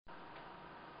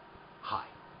Hi.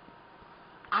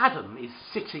 Adam is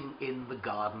sitting in the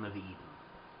Garden of Eden,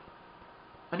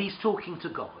 and he's talking to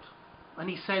God, and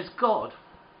he says, God,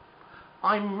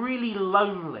 I'm really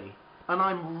lonely and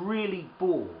I'm really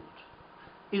bored.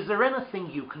 Is there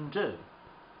anything you can do?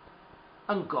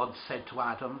 And God said to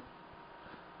Adam,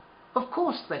 of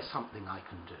course there's something I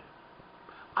can do.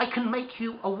 I can make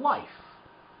you a wife,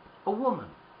 a woman.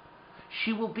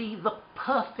 She will be the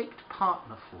perfect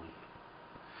partner for you.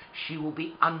 She will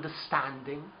be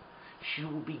understanding. She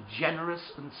will be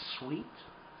generous and sweet.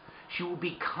 She will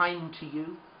be kind to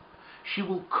you. She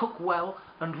will cook well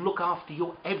and look after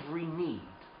your every need.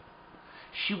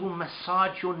 She will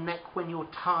massage your neck when you're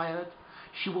tired.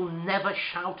 She will never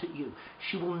shout at you.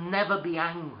 She will never be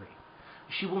angry.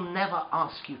 She will never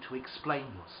ask you to explain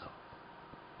yourself.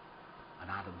 And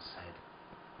Adam said,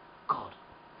 God,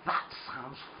 that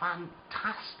sounds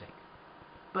fantastic.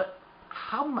 But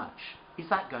how much is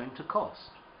that going to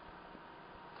cost?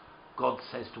 God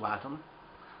says to Adam,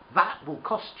 that will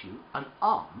cost you an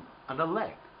arm and a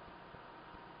leg.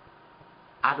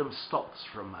 Adam stops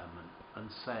for a moment and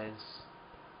says,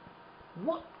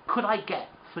 what could I get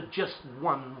for just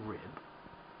one rib?